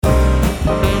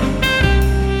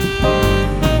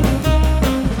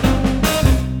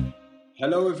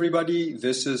Hello, everybody.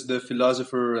 This is the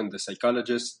philosopher and the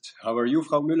psychologist. How are you,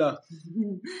 Frau Müller?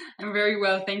 I'm very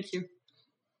well, thank you.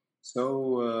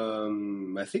 So,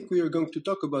 I think we are going to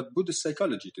talk about Buddhist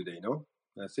psychology today, no?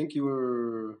 I think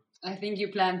you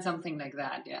planned something like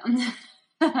that, yeah.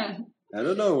 I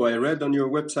don't know. I read on your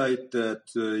website that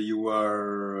you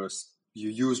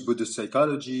use Buddhist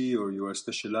psychology, or you are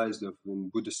specialized in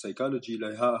Buddhist psychology.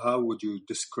 Like, how would you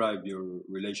describe your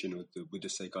relation with the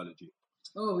Buddhist psychology?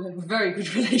 Oh, we have a very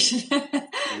good relation.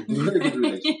 Very good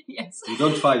relation. Yes. We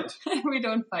don't fight. We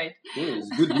don't fight. Yeah, it's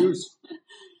good news.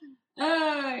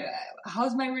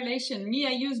 How's my relation?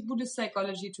 I use Buddhist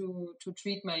psychology to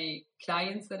treat my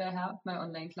clients that I have, my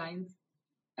online clients.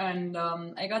 And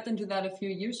I got into that a few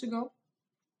years ago.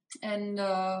 And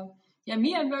I'm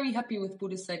very happy with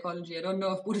Buddhist psychology. I don't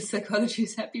know if Buddhist psychology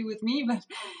is happy with me, but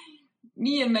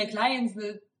me and my clients,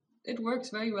 it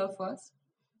works very well for us.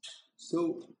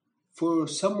 So, for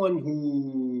someone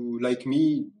who, like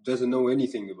me, doesn't know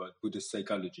anything about Buddhist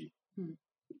psychology,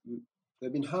 I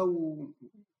mean, how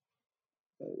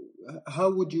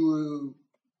would you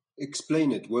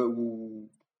explain it?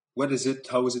 What is it?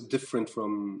 How is it different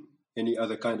from any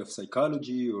other kind of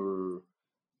psychology? Or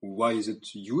why is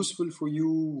it useful for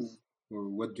you? Or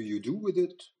what do you do with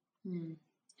it?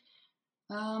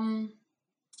 I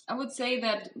would say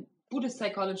that Buddhist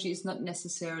psychology is not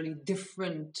necessarily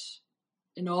different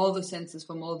in all the senses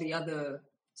from all the other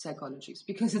psychologies,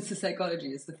 because it's a psychology,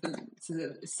 it's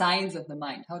the science of the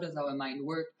mind. How does our mind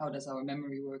work? How does our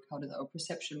memory work? How does our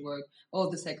perception work? All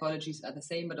the psychologies are the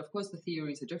same, but of course the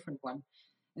theory is a different one.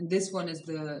 And this one, as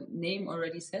the name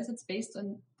already says, it's based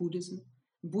on Buddhism.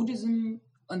 Buddhism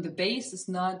on the base is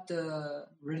not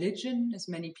religion, as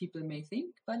many people may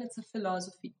think, but it's a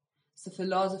philosophy. It's a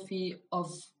philosophy of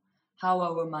how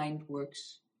our mind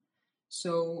works.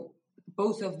 So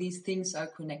both of these things are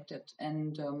connected.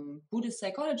 And Buddhist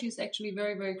psychology is actually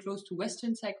very, very close to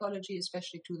Western psychology,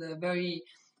 especially to the very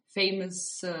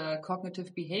famous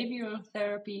cognitive behavioral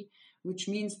therapy, which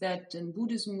means that in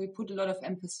Buddhism we put a lot of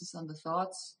emphasis on the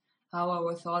thoughts, how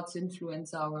our thoughts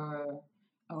influence our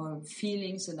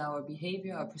feelings and our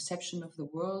behavior, our perception of the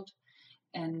world.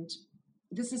 And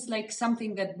this is like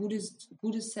something that Buddhist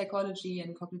psychology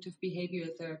and cognitive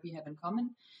behavioral therapy have in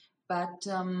common. But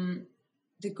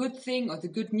the good thing, or the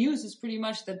good news, is pretty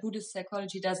much that Buddhist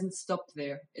psychology doesn't stop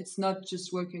there. It's not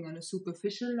just working on a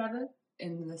superficial level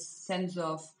in the sense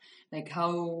of like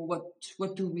what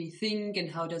do we think and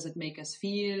how does it make us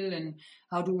feel and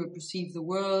how do we perceive the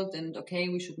world, and okay,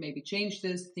 we should maybe change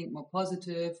this, think more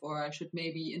positive, or I should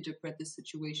maybe interpret this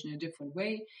situation in a different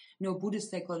way. No, Buddhist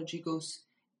psychology goes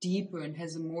deeper and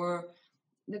has a more,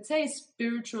 let's say,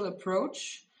 spiritual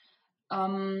approach.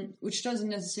 Which doesn't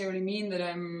necessarily mean that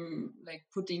I'm like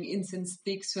putting incense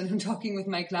sticks when I'm talking with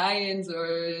my clients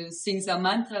or sing some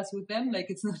mantras with them. Like,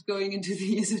 it's not going into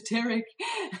the esoteric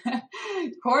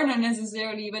corner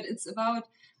necessarily, but it's about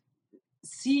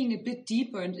seeing a bit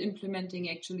deeper and implementing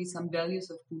actually some values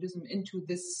of Buddhism into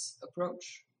this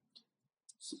approach.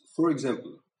 So, for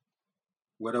example,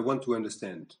 what I want to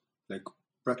understand, like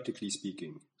practically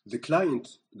speaking, the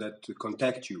client that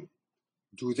contact you,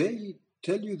 do they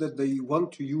tell you that they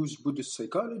want to use Buddhist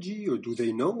psychology, or do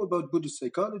they know about Buddhist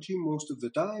psychology most of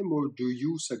the time, or do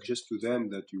you suggest to them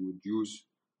that you would use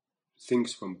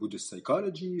things from Buddhist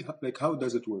psychology? Like, how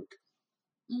does it work?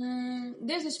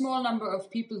 There's a small number of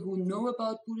people who know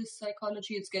about Buddhist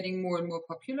psychology. It's getting more and more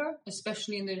popular,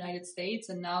 especially in the United States,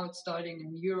 and now it's starting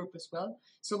in Europe as well.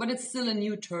 So, but it's still a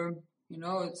new term,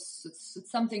 it's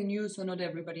something new, so not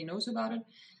everybody knows about it.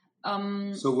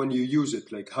 So when you use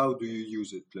it, like, how do you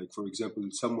use it? Like, for example,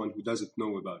 someone who doesn't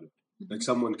know about it, like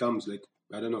someone comes, like,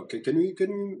 I don't know, can we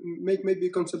make maybe a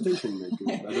consultation? Like,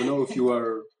 I don't know if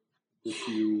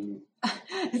you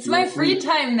it's my free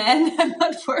time, man. I'm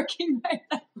not working right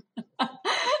now.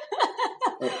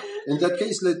 In that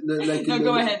case,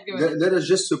 go ahead. Let us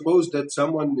just suppose that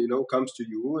someone, comes to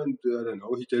you and, I don't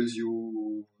know, he tells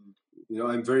you,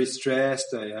 I'm very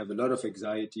stressed, I have a lot of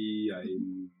anxiety, I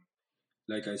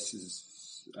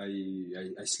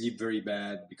sleep very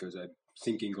bad because I'm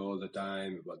thinking all the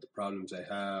time about the problems I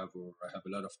have, or I have a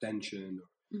lot of tension.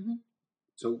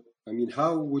 So, I mean,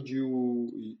 how would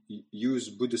you use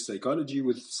Buddhist psychology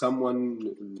with someone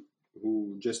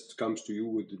who just comes to you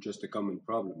with just a common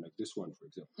problem, like this one, for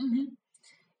example?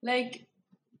 Like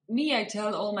me, I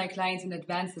tell all my clients in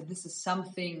advance that this is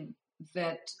something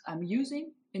that I'm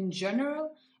using in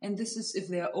general. And this is, if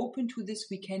they're open to this,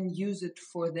 we can use it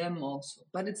for them also.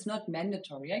 But it's not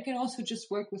mandatory. I can also just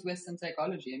work with Western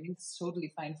psychology. I mean, it's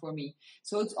totally fine for me.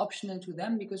 So it's optional to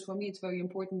them, because for me, it's very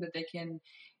important that they can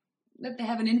that they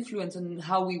have an influence on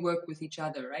how we work with each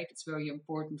other, right? It's very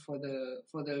important for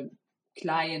the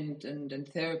client and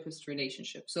therapist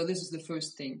relationship. So this is the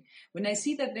first thing. When I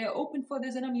see that they're open for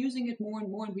this, and I'm using it more and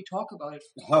more, and we talk about it.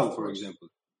 How, for example?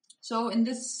 So in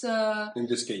this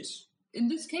case. In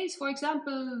this case, for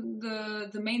example,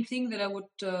 the main thing that I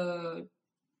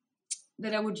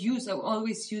would use, I'm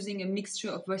always using a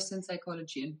mixture of Western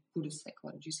psychology and Buddhist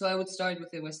psychology. So I would start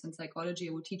with the Western psychology.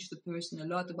 I would teach the person a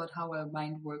lot about how our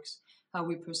mind works, how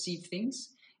we perceive things.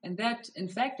 And that, in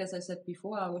fact, as I said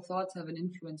before, our thoughts have an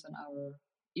influence on our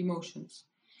emotions.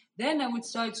 Then I would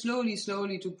start slowly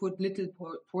to put little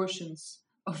portions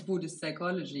of Buddhist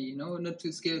psychology, not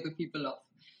to scare the people off.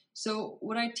 So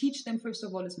what I teach them, first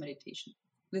of all, is meditation.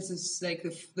 This is like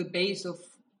the base of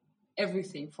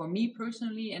everything for me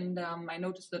personally. And I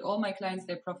noticed that all my clients,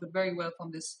 they profit very well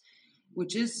from this,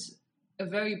 which is a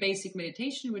very basic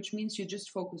meditation, which means you just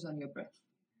focus on your breath.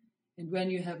 And when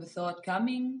you have a thought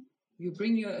coming, you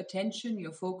bring your attention,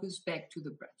 your focus back to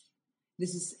the breath.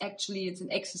 This is actually, it's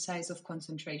an exercise of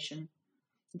concentration.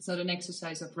 It's not an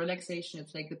exercise of relaxation.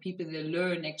 It's like the people, they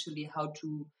learn actually how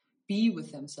to be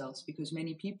with themselves, because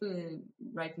many people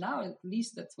right now, at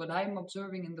least that's what I'm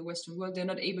observing in the Western world, they're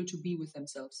not able to be with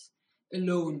themselves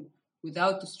alone,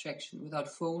 without distraction, without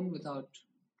phone, without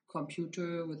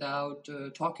computer, without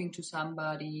talking to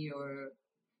somebody, or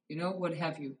what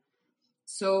have you.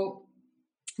 So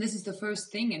this is the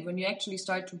first thing. And when you actually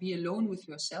start to be alone with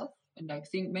yourself, and I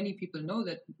think many people know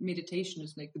that meditation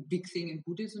is like the big thing in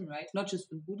Buddhism, right? Not just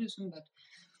in Buddhism, but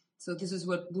so this is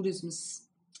what Buddhism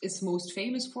is most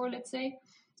famous for, let's say.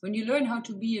 When you learn how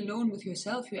to be alone with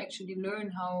yourself, you actually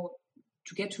learn how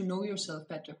to get to know yourself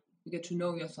better. You get to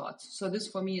know your thoughts. So this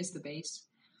for me is the base.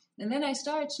 And then I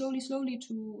start slowly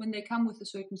to, when they come with a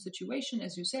certain situation,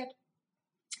 as you said,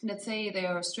 let's say they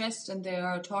are stressed and they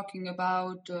are talking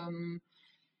about,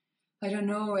 I don't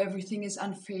know, everything is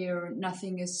unfair,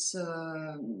 nothing is,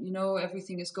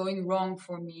 everything is going wrong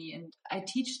for me. And I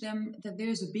teach them that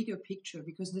there's a bigger picture,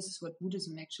 because this is what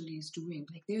Buddhism actually is doing.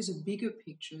 Like, there's a bigger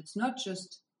picture. It's not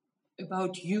just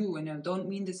about you, and I don't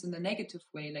mean this in a negative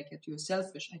way, like that you're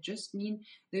selfish. I just mean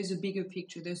there's a bigger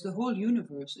picture. There's the whole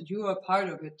universe, and you are a part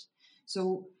of it.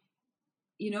 So,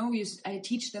 I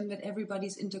teach them that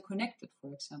everybody's interconnected,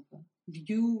 for example.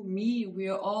 You, me, we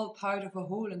are all part of a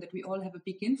whole, and that we all have a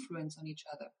big influence on each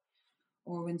other.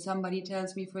 Or when somebody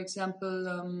tells me, for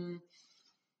example,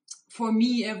 for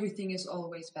me, everything is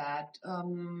always bad.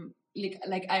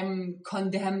 Like I'm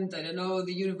condemned, I don't know,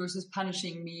 the universe is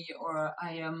punishing me, or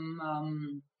I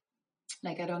am,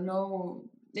 I don't know,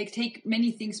 like take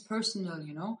many things personal,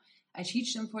 I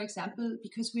teach them, for example,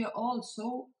 because we are all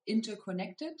so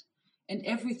interconnected, and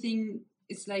everything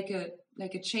is like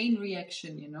a chain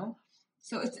reaction,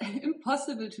 So it's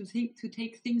impossible to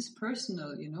take things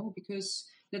personal, because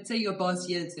let's say your boss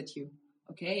yells at you,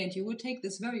 okay, and you would take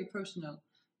this very personal.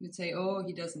 You'd say, oh,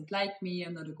 he doesn't like me,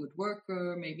 I'm not a good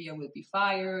worker, maybe I will be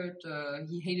fired,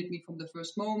 he hated me from the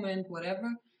first moment,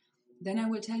 whatever. Then I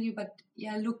will tell you, but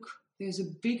yeah, look, there's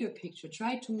a bigger picture.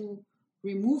 Try to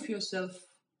remove yourself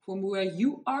from where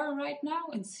you are right now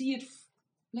and see it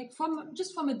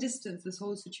from a distance, this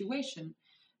whole situation.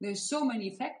 There's so many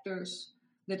factors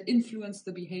that influence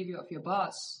the behavior of your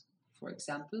boss, for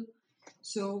example.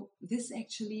 So this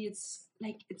actually,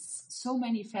 it's so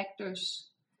many factors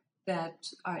that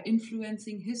are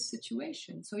influencing his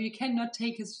situation. So you cannot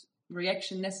take his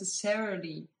reaction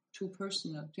necessarily too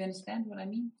personal. Do you understand what I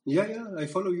mean? Yeah, I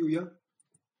follow you, yeah.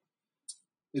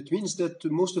 It means that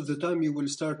most of the time you will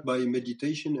start by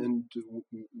meditation, and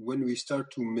when we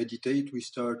start to meditate, we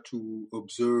start to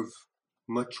observe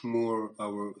much more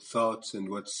our thoughts and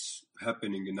what's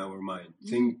happening in our mind.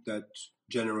 Think that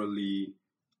generally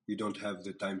we don't have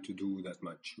the time to do that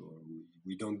much, or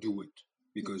we don't do it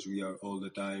because we are all the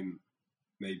time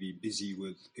maybe busy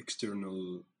with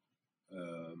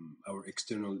our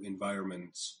external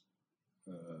environments,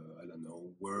 I don't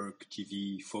know, work,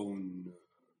 TV, phone,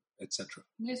 etc.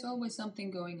 There's always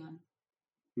something going on.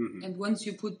 Mm-hmm. And once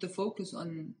you put the focus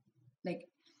on,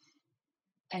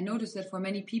 I noticed that for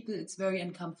many people it's very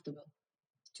uncomfortable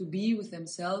to be with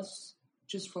themselves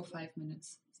just for 5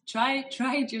 minutes. Try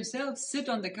it yourself. Sit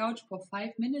on the couch for 5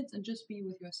 minutes and just be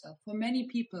with yourself. For many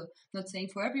people, not saying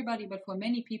for everybody, but for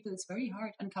many people it's very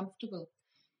hard, uncomfortable.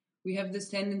 We have this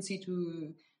tendency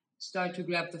to start to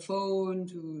grab the phone,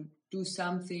 to do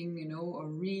something, or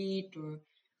read,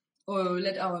 or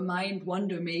let our mind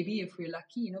wander, maybe, if we're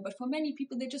lucky, But for many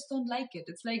people, they just don't like it.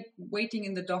 It's like waiting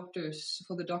for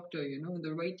the doctor, in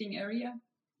the waiting area.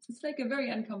 It's like a very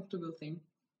uncomfortable thing.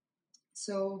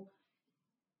 So,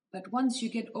 but once you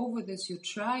get over this, you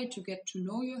try to get to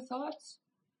know your thoughts.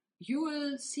 you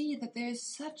will see that there's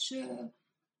such a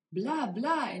blah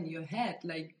blah in your head,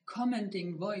 like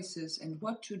commenting voices and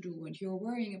what to do, and you're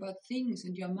worrying about things,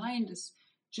 and your mind is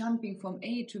jumping from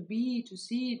A to B to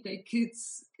C. Like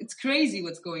it's crazy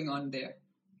what's going on there,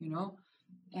 you know.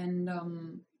 And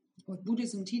what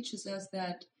Buddhism teaches us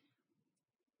that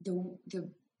the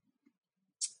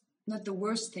not the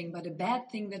worst thing, but a bad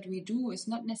thing that we do is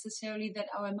not necessarily that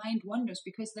our mind wanders,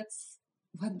 because that's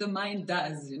what the mind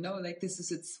does, you know, like this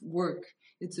is its work.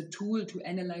 It's a tool to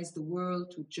analyze the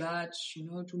world, to judge, you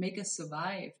know, to make us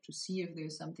survive, to see if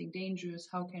there's something dangerous,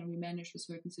 how can we manage a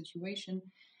certain situation.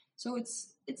 So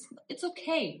it's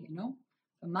okay, you know.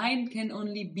 A mind can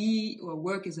only be or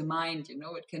work as a mind, you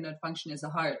know, it cannot function as a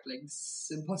heart, like it's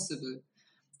impossible.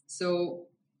 So,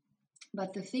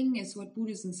 but the thing is, what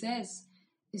Buddhism says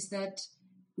is that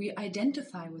we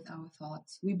identify with our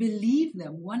thoughts. We believe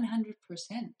them 100%.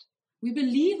 We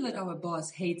believe that our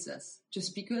boss hates us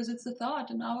just because it's a thought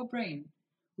in our brain.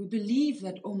 We believe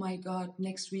that, oh my God,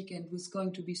 next weekend was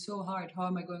going to be so hard. How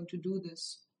am I going to do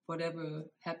this? Whatever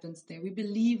happens there. We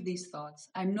believe these thoughts.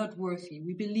 I'm not worthy.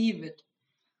 We believe it.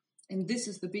 And this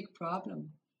is the big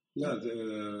problem. Yeah,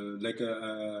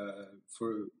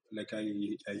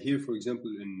 I hear, for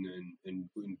example, in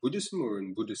Buddhism or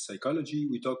in Buddhist psychology,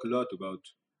 we talk a lot about,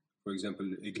 for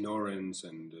example, ignorance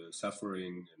and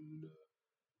suffering and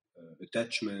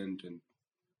attachment, and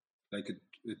like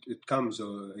it comes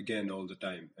again all the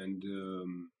time. And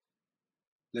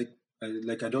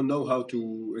I don't know how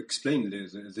to explain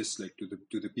this like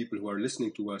to the people who are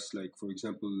listening to us. Like, for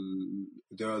example,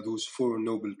 there are those 4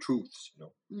 noble truths, you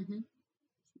know. Mm-hmm.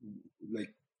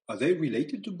 Like, are they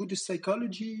related to Buddhist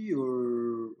psychology,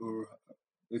 or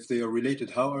if they are related,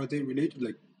 how are they related?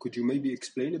 Like, could you maybe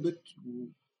explain a bit?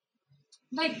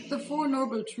 Like the 4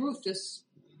 noble truths is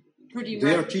pretty much...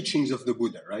 They are teachings of the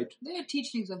Buddha, right? They are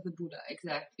teachings of the Buddha,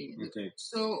 exactly. Okay.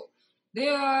 So they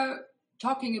are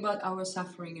talking about our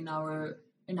suffering in our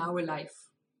life.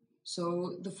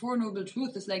 So the 4 noble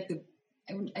truths is like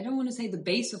I don't want to say the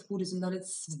base of Buddhism, but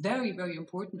it's very, very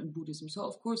important in Buddhism. So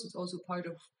of course it's also part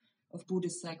of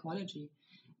Buddhist psychology.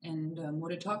 And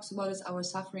what it talks about is our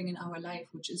suffering in our life,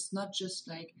 which is not just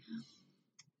like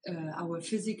our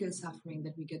physical suffering,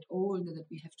 that we get old and that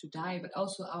we have to die, but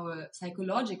also our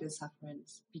psychological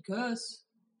sufferings, because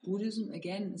Buddhism,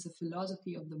 again, is a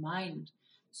philosophy of the mind.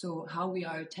 So how we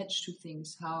are attached to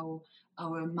things, how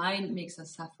our mind makes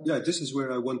us suffer. Yeah, this is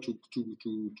where I want to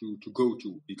go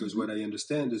to, because what I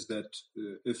understand is that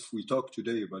if we talk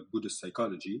today about Buddhist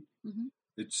psychology,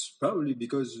 it's probably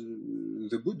because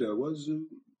the Buddha was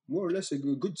more or less a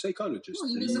good psychologist.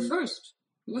 Well, he was the first.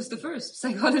 He was the first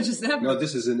psychologist ever. No,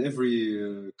 this is in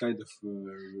every kind of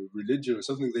religion or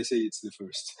something. They say it's the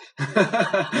first.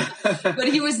 But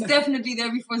he was definitely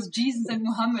there before Jesus and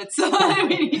Muhammad. So I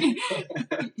mean,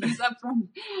 he's up front.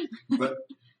 But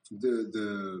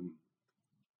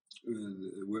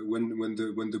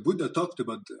when the Buddha talked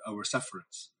about our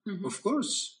sufferance, of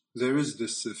course there is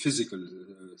this physical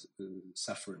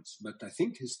sufferance. But I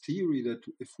think his theory that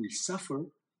if we suffer,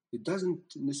 it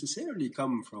doesn't necessarily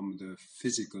come from the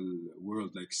physical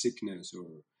world, like sickness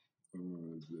or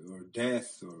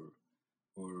death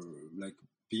or like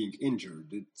being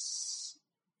injured. It's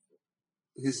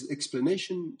his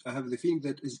explanation. I have the feeling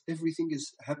that everything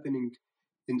is happening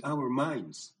in our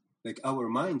minds. Like our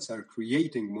minds are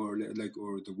creating more, like,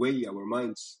 or the way our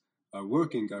minds are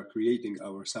working are creating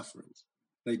our sufferings.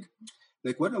 Like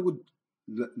what I would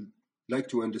like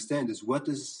to understand is what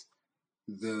is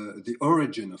the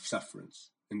origin of sufferance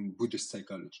in Buddhist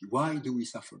psychology. Why do we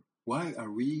suffer? Why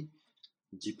are we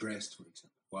depressed, for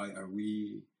example? Why are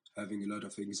we having a lot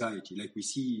of anxiety? Like we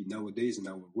see nowadays in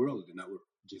our world, in our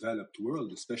developed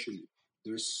world especially,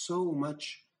 there's so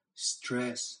much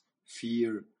stress,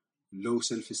 fear, low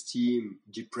self-esteem,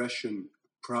 depression,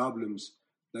 problems.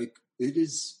 Like it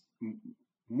is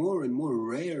more and more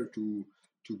rare to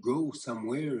go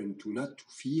somewhere and to not to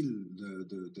feel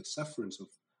the sufferance of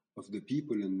the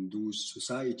people in those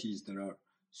societies that are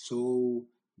so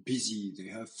busy. They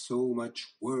have so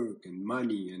much work and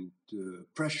money and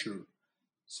pressure.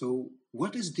 So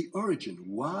what is the origin?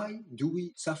 Why do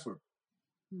we suffer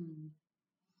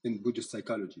in Buddhist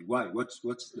psychology? Why? What's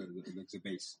the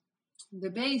base? The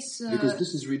base... because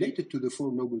this is related to the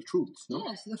 4 noble truths, no?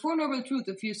 Yes, the 4 noble truths.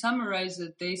 If you summarize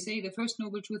it, they say the first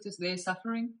noble truth is there's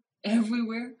suffering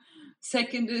everywhere.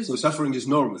 Second is... So suffering is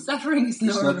normal. Suffering is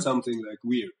normal. It's not something like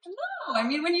weird. No, I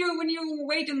mean, when you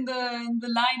wait in the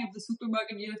line of the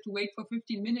supermarket, you have to wait for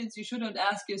 15 minutes. You shouldn't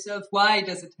ask yourself, why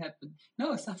does it happen?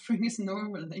 No, suffering is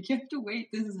normal. Like, you have to wait.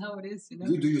 This is how it is, you know.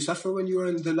 Do you suffer when you are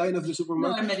in the line of the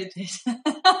supermarket? No, I meditate.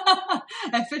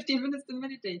 I have 15 minutes to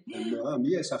meditate. And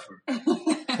me, I suffer.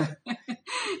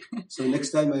 So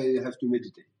next time I have to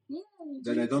meditate. Yeah,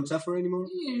 Then I don't suffer anymore?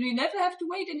 you never have to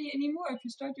wait anymore if you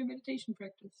start your meditation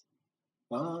practice.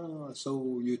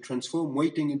 So you transform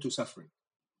waiting into suffering.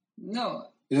 No.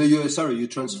 You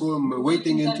transform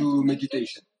waiting into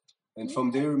meditation. And Yeah.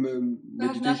 from there, I have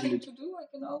meditation. nothing to do. I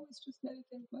can always just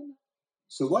meditate. Why not?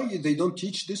 So why they don't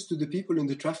teach this to the people in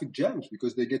the traffic jams?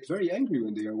 Because they get very angry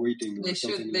when they are waiting. They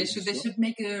should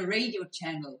make a radio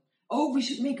channel. Oh, we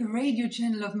should make a radio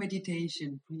channel of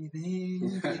meditation. Breathe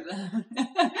in, breathe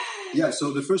out. Yeah.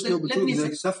 So the first noble truth is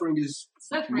that suffering is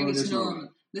normal.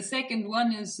 The second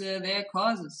one is there are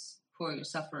causes for your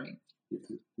suffering.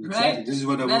 Exactly. Right? This is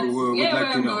what I would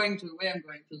like to know. Where I'm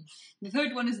going to. The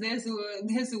third one is there's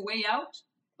a way out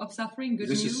of suffering. Good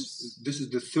news. This is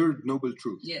the third noble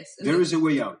truth. Yes. There is a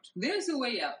way out. There's a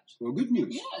way out. Well, good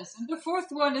news. Yes. And the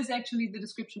fourth one is actually the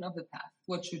description of the path.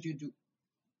 What should you do?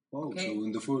 Oh, Okay. So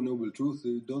in the Four Noble Truths,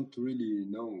 you don't really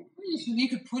know. You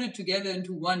could put it together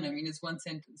into one. I mean, it's one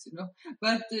sentence,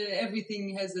 But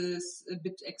everything has a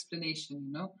bit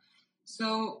explanation,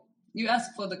 So you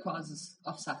ask for the causes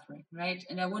of suffering, right?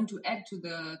 And I want to add to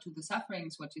the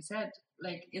sufferings what you said.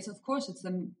 Like, yes, of course, it's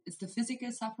the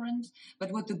physical sufferings,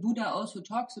 but what the Buddha also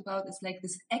talks about is like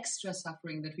this extra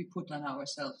suffering that we put on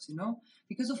ourselves,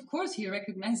 Because of course he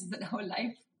recognizes that our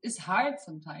life is hard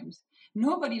sometimes.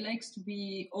 Nobody likes to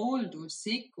be old or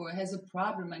sick or has a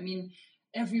problem. I mean,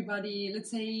 everybody,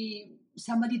 let's say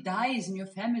somebody dies in your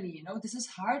family, this is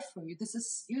hard for you.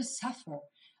 You suffer.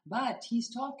 But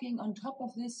he's talking on top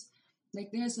of this, like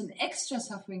there's an extra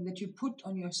suffering that you put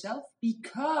on yourself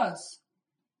because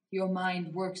your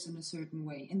mind works in a certain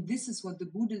way. And this is what the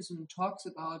Buddhism talks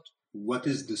about. What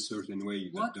is the certain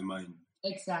way that the mind?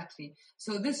 Exactly.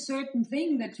 So this certain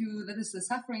thing that is the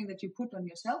suffering that you put on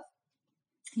yourself.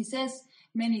 He says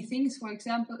many things. For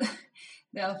example,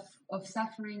 of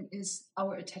suffering is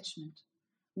our attachment.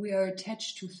 We are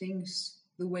attached to things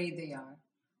the way they are.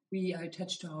 We are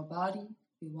attached to our body.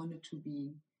 We want it to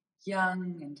be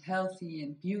young and healthy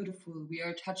and beautiful. We are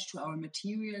attached to our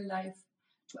material life,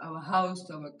 to our house,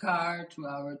 to our car, to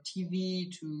our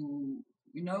TV, to,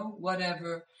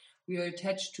 whatever. We are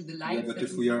attached to the life. Yeah, but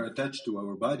if we are attached to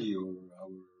our body or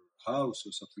our house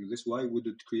or something like this, why would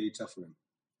it create suffering?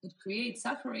 It creates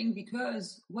suffering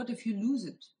because what if you lose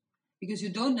it? Because you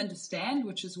don't understand,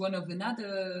 which is one of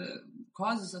another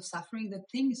causes of suffering, that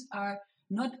things are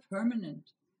not permanent.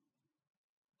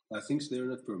 Things they are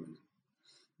not permanent.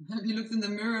 Have you looked in the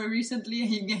mirror recently?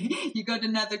 You got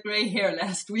another gray hair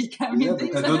last week. But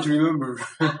I don't remember.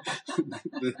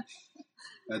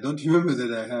 I don't remember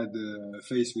that I had a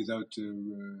face without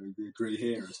gray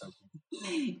hair or something.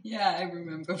 Yeah, I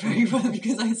remember very well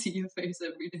because I see your face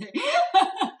every day.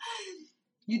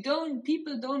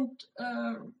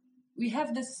 We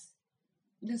have this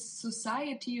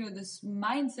society or this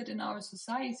mindset in our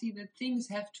society that things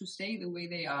have to stay the way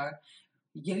they are.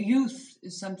 Youth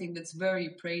is something that's very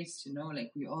praised,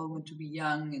 like we all want to be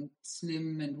young and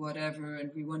slim and whatever,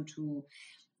 and we want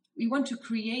to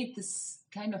create this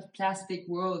kind of plastic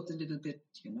world a little bit,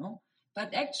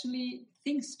 but actually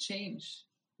things change.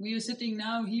 We are sitting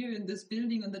now here in this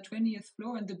building on the 20th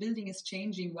floor, and the building is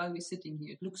changing while we're sitting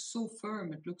here. It looks so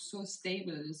firm, it looks so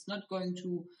stable. It's not going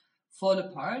to fall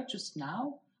apart just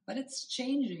now, but it's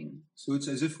changing. So it's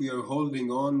as if we are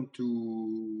holding on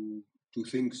to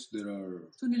things that are...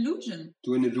 To an illusion.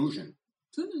 To an illusion.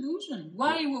 To an illusion.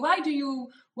 Why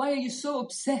are you so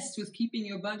obsessed with keeping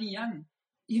your body young?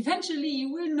 Eventually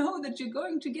you will know that you're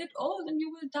going to get old and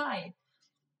you will die.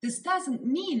 This doesn't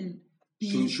mean...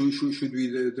 Should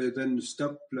we then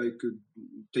stop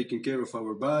taking care of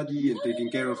our body and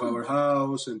taking care of our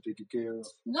house and taking care of...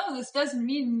 No, this doesn't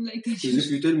mean like... Because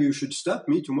if you tell me you should stop,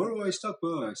 me tomorrow I stop.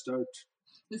 I start...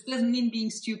 This doesn't mean being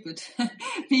stupid.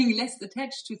 Being less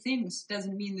attached to things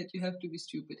doesn't mean that you have to be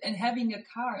stupid. And having a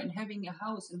car and having a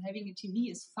house and having a TV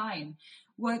is fine.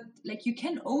 You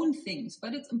can own things,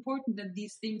 but it's important that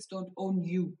these things don't own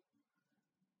you.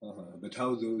 But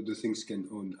how the things can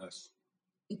own us?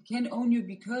 It can own you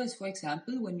because, for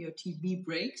example, when your TV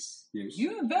breaks, yes,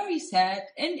 you're very sad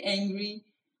and angry,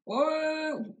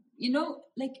 or,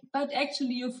 but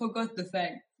actually you forgot the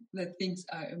fact that things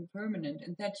are impermanent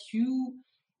and that you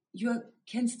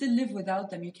can still live without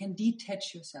them. You can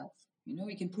detach yourself.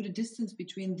 You can put a distance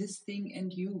between this thing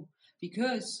and you,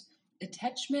 because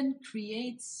attachment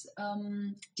creates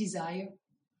desire.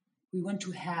 We want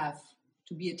to have.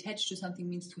 To be attached to something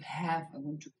means to have. I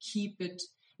want to keep it.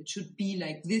 It should be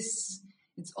like this.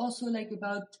 It's also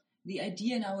about the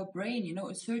idea in our brain,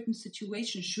 a certain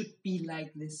situation should be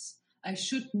like this. I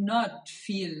should not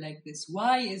feel like this.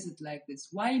 Why is it like this?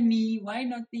 Why me? Why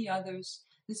not the others?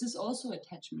 This is also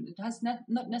attachment. It has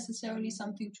not necessarily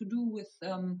something to do with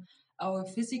our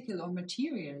physical or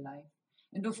material life.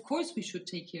 And of course, we should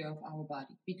take care of our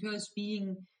body, because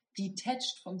being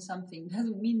detached from something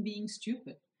doesn't mean being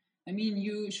stupid. I mean,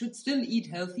 you should still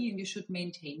eat healthy and you should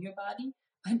maintain your body,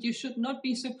 but you should not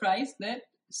be surprised that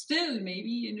still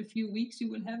maybe in a few weeks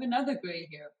you will have another gray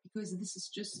hair, because this is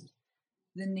just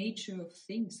the nature of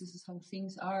things. This is how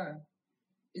things are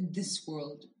in this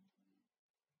world.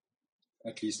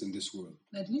 At least in this world.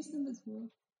 At least in this world.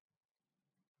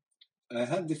 I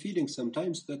have the feeling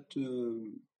sometimes that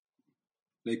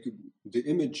like the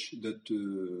image that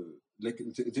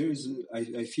there is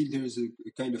I feel there is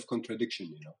a kind of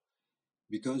contradiction, you know,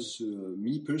 because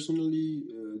me personally,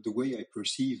 the way I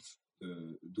perceive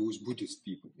those Buddhist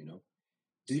people, you know,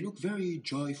 they look very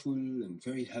joyful and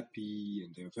very happy,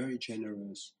 and they're very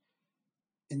generous.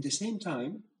 In the same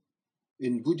time,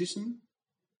 in Buddhism,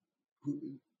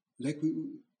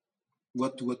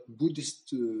 what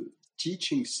Buddhist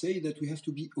teachings say, that we have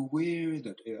to be aware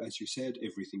that, as you said,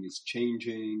 everything is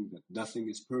changing, that nothing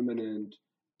is permanent,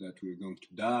 that we're going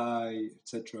to die,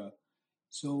 etc.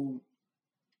 So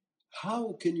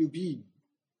how can you be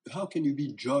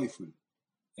joyful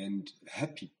and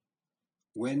happy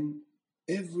when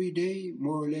every day,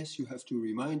 more or less, you have to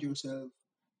remind yourself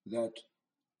that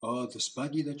this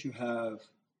body that you have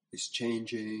is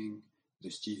changing,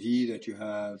 this TV that you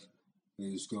have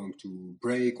is going to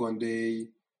break one day,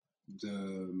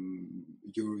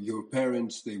 your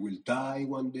parents, they will die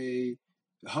one day.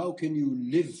 How can you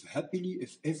live happily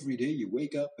if every day you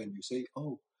wake up and you say,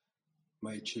 oh,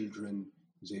 my children,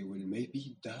 they will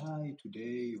maybe die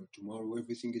today or tomorrow,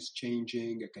 everything is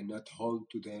changing, I cannot hold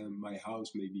to them, my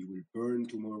house maybe will burn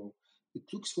tomorrow. It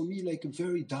looks for me like a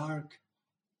very dark,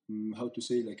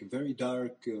 like a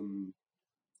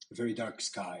very dark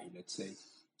sky, let's say.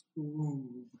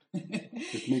 Ooh.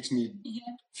 It makes me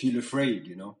feel afraid,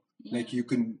 you know. Yeah. Like you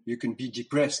can be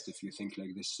depressed if you think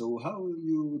like this. So how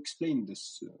you explain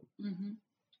this? Mm-hmm.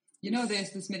 You know,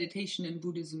 there's this meditation in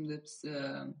Buddhism that's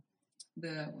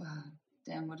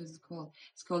what is it called?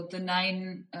 It's called the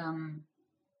 9.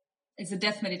 It's a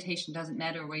death meditation. Doesn't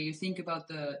matter, where you think about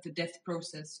the death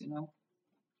process. You know,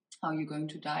 how you're going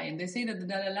to die. And they say that the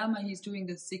Dalai Lama, he's doing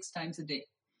this 6 times a day.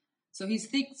 So he's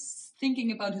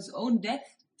thinking about his own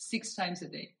death 6 times a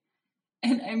day.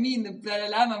 And I mean, the Dalai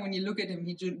Lama, when you look at him,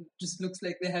 he just looks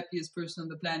like the happiest person on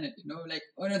the planet, you know, like,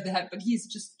 or not the happy, but he's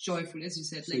just joyful, as you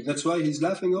said. So like, that's why he's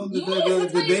laughing all the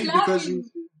day, because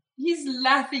he's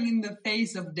laughing in the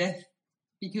face of death,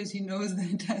 because he knows that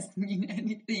it doesn't mean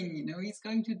anything, you know, he's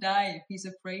going to die if he's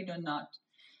afraid or not.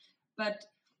 But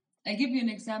I give you an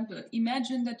example.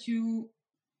 Imagine that you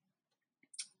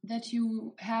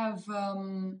have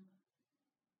a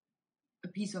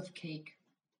piece of cake,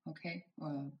 okay,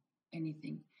 or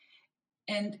anything,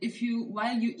 and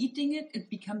while you're eating it, it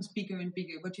becomes bigger and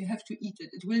bigger, but you have to eat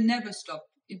it. It will never stop.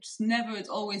 It's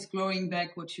always growing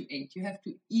back what you ate. You have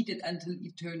to eat it until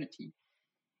eternity.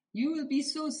 You will be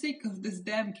so sick of this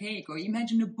damn cake. Or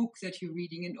imagine a book that you're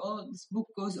reading, and this book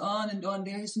goes on and on.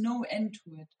 There is no end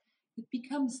to it. It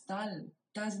becomes dull.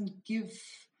 Doesn't give,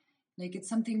 like, it's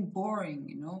something boring,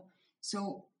 you know.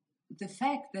 So the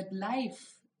fact that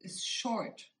life is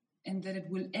short, and that it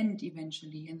will end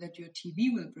eventually, and that your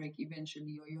TV will break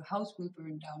eventually, or your house will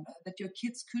burn down, or that your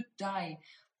kids could die,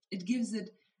 it gives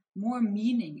it more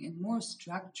meaning and more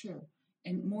structure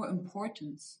and more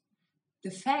importance. The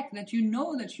fact that you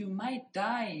know that you might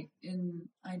die in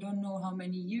I don't know how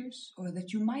many years, or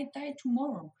that you might die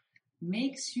tomorrow,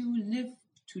 makes you live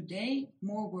today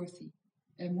more worthy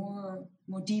and more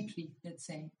deeply, let's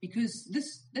say. Because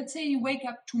let's say you wake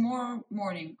up tomorrow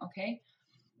morning, okay?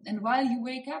 And while you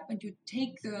wake up and you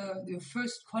take your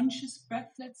first conscious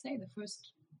breath, let's say, the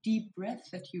first deep breath,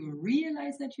 that you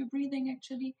realize that you're breathing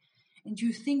actually, and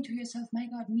you think to yourself, my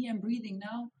God, I'm breathing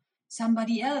now.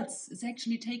 Somebody else is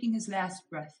actually taking his last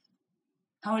breath.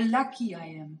 How lucky I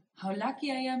am. How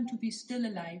lucky I am to be still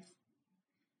alive.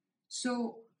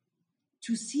 So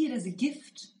to see it as a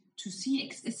gift, to see,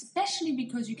 especially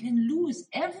because you can lose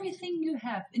everything you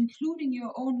have, including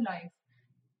your own life,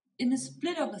 in a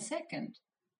split of a second,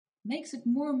 makes it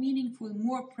more meaningful,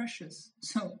 more precious.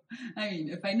 So, I mean,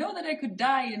 if I know that I could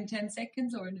die in 10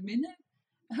 seconds or in a minute,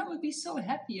 I would be so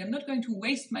happy. I'm not going to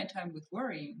waste my time with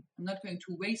worrying. I'm not going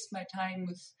to waste my time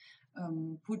with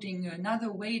putting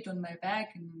another weight on my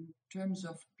back in terms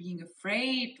of being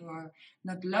afraid or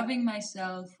not loving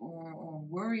myself or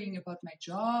worrying about my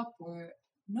job.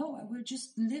 No, I will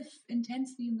just live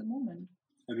intensely in the moment.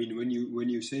 I mean, when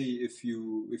you say if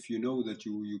you know that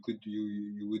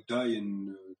you would die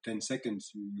in 10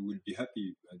 seconds, you will be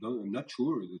happy. I'm not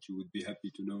sure that you would be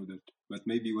happy to know that, but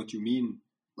maybe what you mean.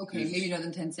 Okay, maybe not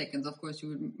in 10 seconds. Of course, you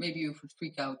would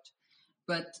freak out,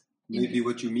 but maybe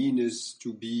what you mean is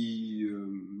to be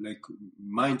like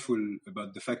mindful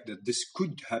about the fact that this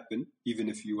could happen, even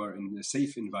if you are in a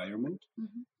safe environment.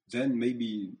 Mm-hmm. Then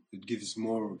maybe it gives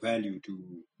more value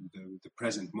to the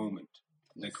present moment.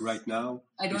 Yes. Like right now,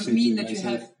 I don't mean that myself, you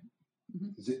have.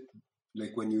 Mm-hmm.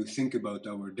 Like when you think about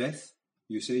our death,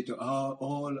 you say to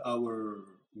all our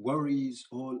worries,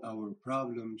 all our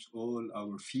problems, all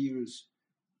our fears,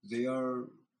 they are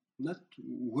not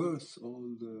worth all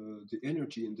the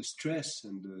energy and the stress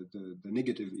and the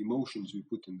negative emotions we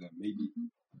put in them, maybe. Mm-hmm.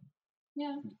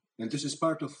 Yeah. And this is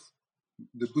part of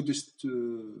the Buddhist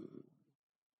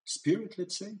spirit,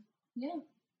 let's say. Yeah,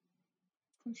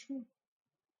 for sure.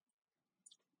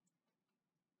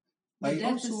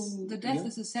 The death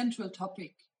is a central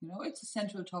topic. It's a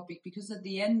central topic because at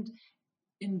the end,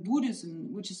 in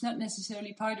Buddhism, which is not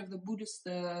necessarily part of the Buddhist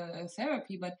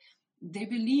therapy, but they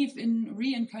believe in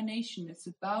reincarnation. It's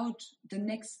about the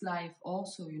next life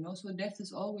also, So death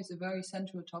is always a very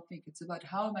central topic. It's about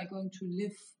how am I going to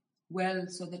live well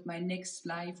so that my next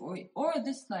life or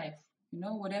this life,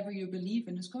 whatever you believe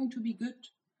in, is going to be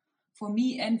good for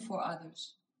me and for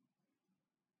others.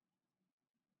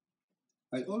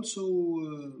 I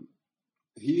also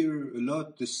hear a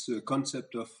lot this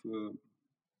concept of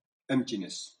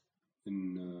emptiness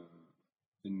in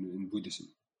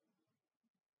Buddhism.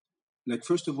 Like,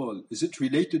 first of all, is it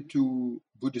related to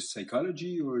Buddhist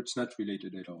psychology or it's not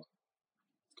related at all?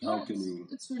 How can you?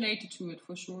 It's related to it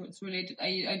for sure. It's related.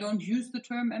 I don't use the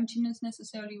term emptiness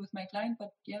necessarily with my client,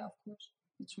 but yeah, of course,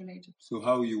 it's related. So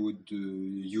how you would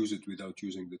use it without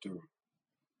using the term?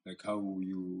 Like how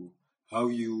you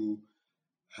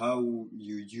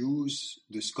use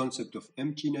this concept of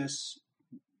emptiness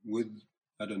with,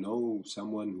 I don't know,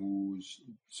 someone who's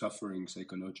suffering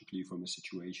psychologically from a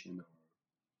situation?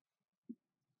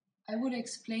 I would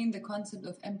explain the concept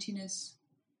of emptiness.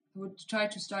 I would try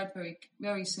to start very,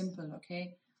 very simple,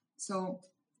 okay? So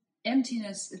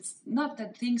emptiness, it's not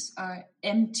that things are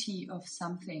empty of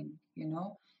something,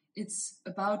 It's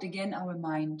about, again, our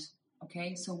mind,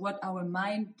 okay? So what our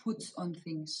mind puts on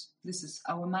things.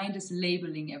 Our mind is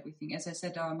labeling everything. As I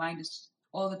said, our mind is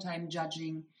all the time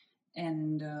judging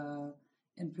and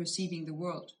perceiving the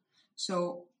world.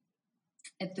 So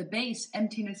at the base,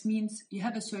 emptiness means you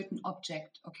have a certain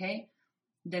object, okay?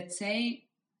 Let's say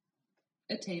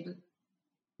a table,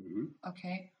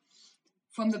 okay?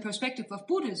 From the perspective of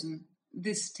Buddhism,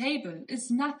 this table is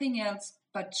nothing else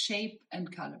but shape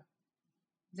and color.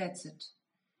 That's it.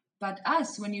 But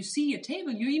when you see a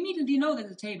table, you immediately know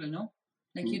there's a table, no?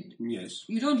 Like yes.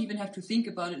 You don't even have to think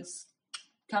about it.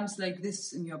 It comes like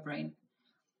this in your brain.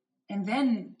 And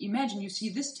then imagine you see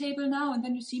this table now, and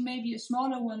then you see maybe a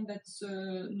smaller one that's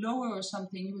lower or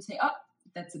something. You will say,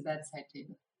 that's a bedside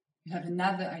table. You have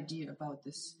another idea about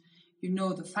this. You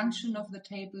know the function of the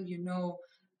table. You know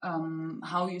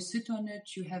how you sit on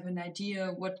it. You have an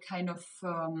idea what kind of,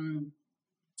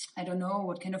 I don't know,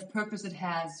 what kind of purpose it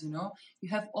has, You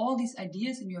have all these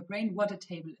ideas in your brain what a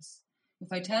table is.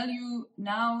 If I tell you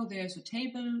now there's a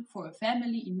table for a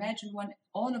family, imagine one,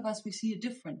 all of us, we see a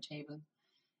different table.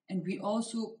 And we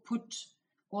also put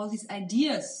all these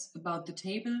ideas about the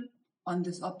table on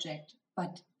this object.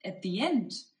 But at the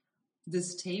end,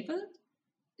 this table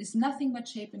is nothing but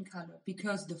shape and color,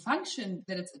 because the function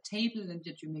that it's a table and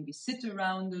that you maybe sit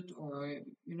around it or,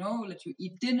 let you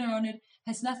eat dinner on it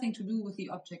has nothing to do with the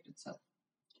object itself.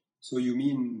 So you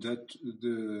mean that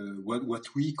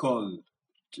what we call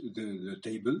the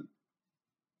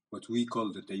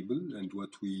table, and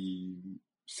what we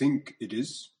think it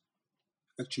is,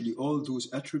 actually all those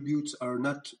attributes are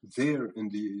not there in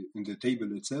the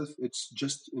table itself. It's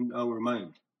just in our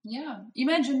mind. Yeah.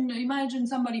 Imagine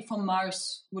somebody from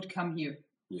Mars would come here.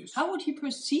 Yes. How would he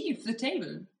perceive the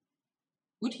table?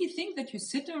 Would he think that you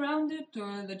sit around it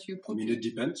or that you put... it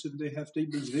depends if they have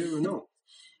tables there or no.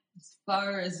 As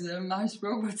far as Mars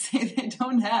robots say they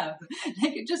don't have.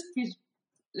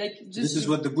 This is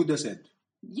what the Buddha said.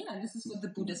 Yeah, this is what the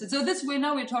Buddha said. So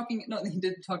we're talking... No, he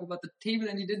didn't talk about the table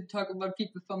and he didn't talk about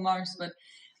people from Mars, but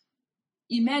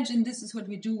imagine this is what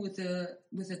we do with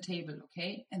a table,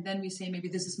 okay? And then we say, maybe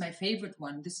this is my favorite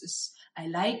one. I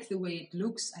like the way it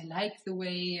looks. I like the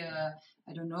way,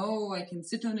 I don't know, I can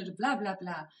sit on it, blah, blah,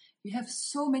 blah. You have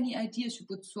so many ideas. You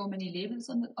put so many labels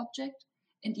on the object.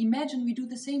 And imagine we do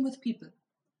the same with people.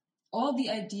 All the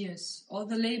ideas, all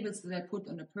the labels that I put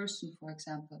on a person, for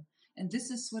example, And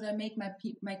this is what I make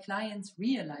my clients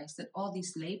realize, that all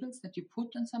these labels that you put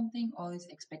on something, all these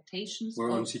expectations,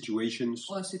 or on situations,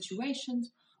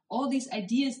 all these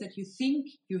ideas that you think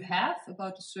you have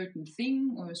about a certain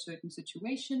thing or a certain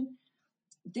situation,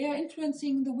 they are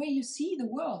influencing the way you see the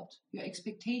world, your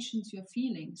expectations, your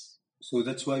feelings. So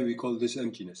that's why we call this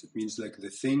emptiness. It means like the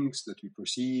things that we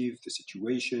perceive, the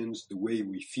situations, the way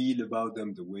we feel about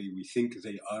them, the way we think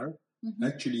they are. Mm-hmm.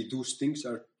 Actually, those things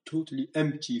are totally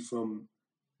empty from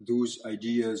those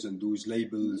ideas and those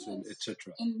labels, and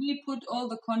etc. And we put all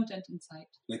the content inside.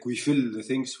 Like we fill the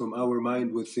things from our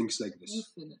mind with things like this. You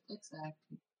fill it,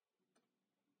 exactly.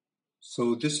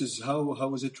 So this is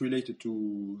how is it related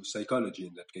to psychology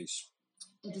in that case?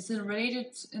 It is related.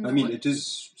 It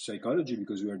is psychology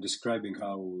because we are describing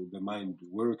how the mind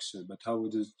works, but how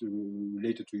it is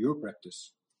related to your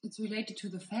practice? It's related to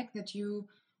the fact that you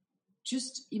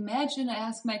just imagine, I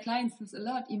ask my clients this a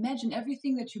lot, imagine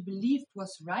everything that you believed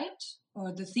was right,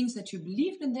 or the things that you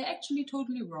believed, and they're actually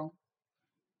totally wrong.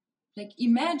 Like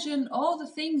imagine all the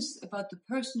things about the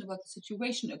person, about the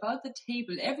situation, about the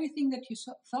table, everything that you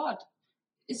thought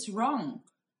is wrong.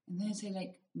 And then I say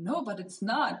like, no, but it's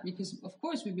not, because of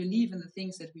course we believe in the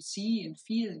things that we see and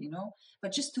feel,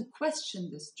 but just to question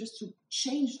this, just to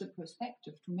change the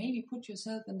perspective, to maybe put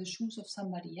yourself in the shoes of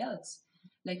somebody else.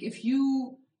 Like if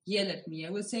you yell at me, I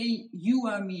will say, you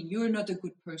are mean, you're not a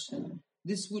good person.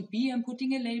 This would be, I'm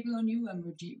putting a label on you, I'm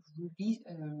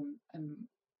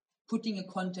putting a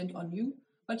content on you,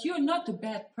 but you're not a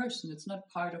bad person. It's not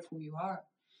part of who you are.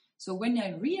 So when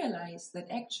I realize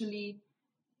that actually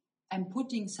I'm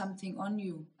putting something on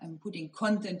you, I'm putting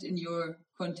content in your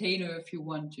container if you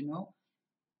want,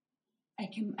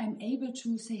 I'm able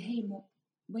to say, hey,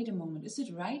 wait a moment, is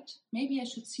it right? Maybe I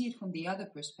should see it from the other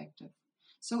perspective.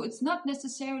 So it's not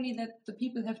necessarily that the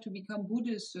people have to become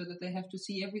Buddhists or that they have to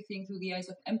see everything through the eyes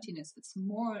of emptiness. It's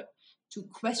more to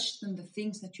question the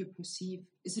things that you perceive.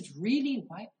 Is it really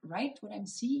right what I'm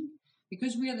seeing?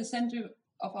 Because we are the center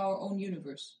of our own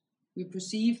universe. We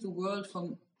perceive the world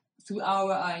through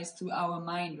our eyes, through our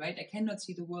mind, right? I cannot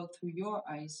see the world through your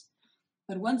eyes.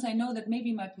 But once I know that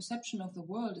maybe my perception of the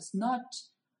world is not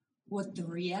what the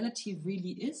reality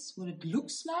really is, what it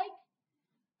looks like,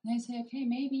 and I say, okay,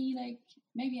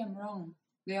 maybe I'm wrong.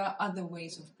 There are other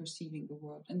ways of perceiving the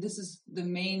world. And this is the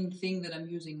main thing that I'm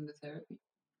using in the therapy.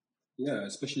 Yeah,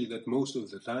 especially that most of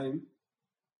the time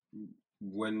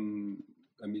when,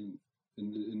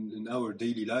 in our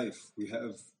daily life, we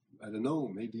have,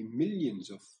 maybe millions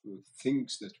of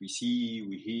things that we see,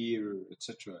 we hear,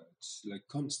 etc. It's like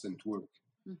constant work.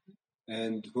 Mm-hmm.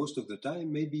 And most of the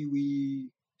time, maybe we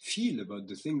feel about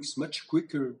the things much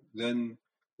quicker than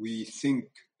we think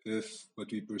if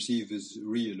what we perceive is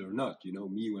real or not.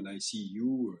 Me, when I see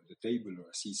you or the table or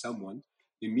I see someone,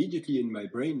 immediately in my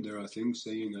brain there are things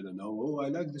saying, I don't know, I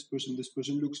like this person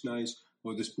looks nice,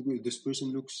 or this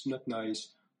person looks not nice,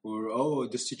 or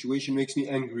this situation makes me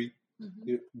angry.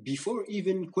 Mm-hmm. Before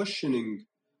even questioning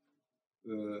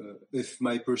if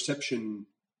my perception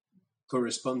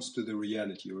corresponds to the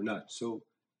reality or not. So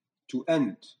to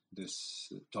end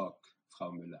this talk,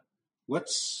 Frau Müller,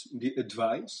 what's the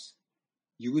advice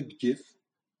you would give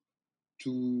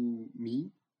to me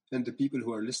and the people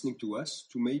who are listening to us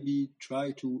to maybe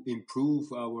try to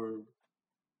improve our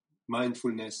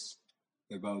mindfulness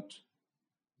about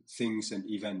things and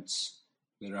events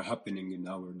that are happening in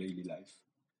our daily life?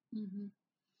 Mm-hmm.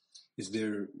 Is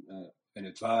there an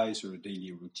advice or a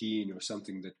daily routine or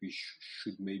something that we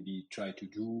should maybe try to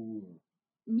do?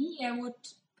 Me, I would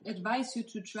advise you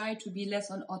to try to be less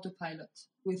on autopilot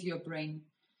with your brain,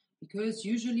 because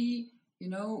usually,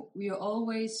 we are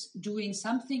always doing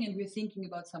something and we're thinking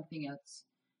about something else.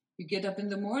 You get up in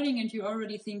the morning and you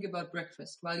already think about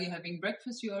breakfast. While you're having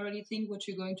breakfast, you already think what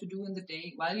you're going to do in the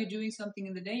day. While you're doing something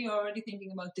in the day, you're already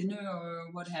thinking about dinner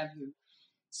or what have you.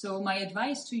 So my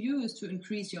advice to you is to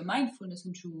increase your mindfulness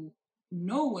and to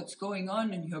know what's going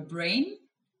on in your brain,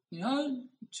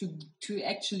 to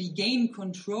actually gain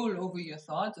control over your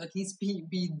thoughts, or at least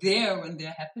be there when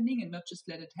they're happening and not just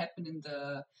let it happen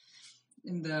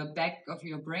in the back of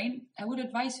your brain. I would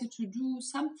advise you to do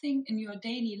something in your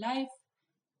daily life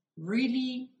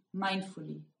really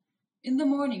mindfully. In the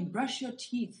morning, brush your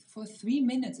teeth for 3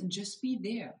 minutes and just be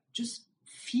there. Just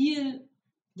feel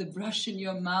the brush in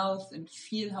your mouth and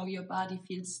feel how your body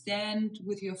feels. Stand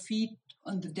with your feet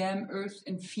on the damn earth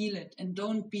and feel it, and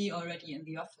don't be already in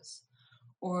the office.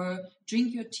 Or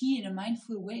drink your tea in a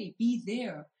mindful way. Be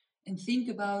there and think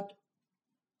about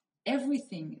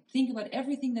everything. Think about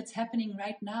everything that's happening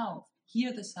right now.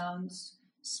 Hear the sounds,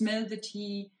 smell the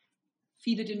tea,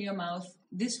 feel it in your mouth.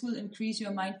 This will increase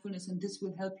your mindfulness and this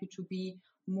will help you to be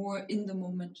more in the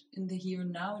moment, in the here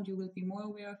and now, and you will be more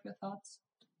aware of your thoughts.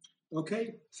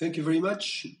 Okay, thank you very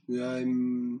much.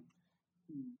 I'm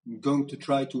going to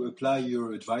try to apply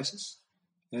your advices,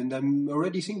 and I'm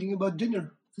already thinking about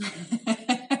dinner.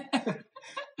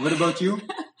 What about you?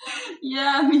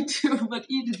 Yeah, me too, but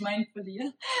eat it mindfully.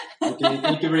 Yeah? Okay,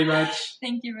 thank you very much.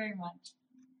 Thank you very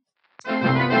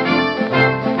much.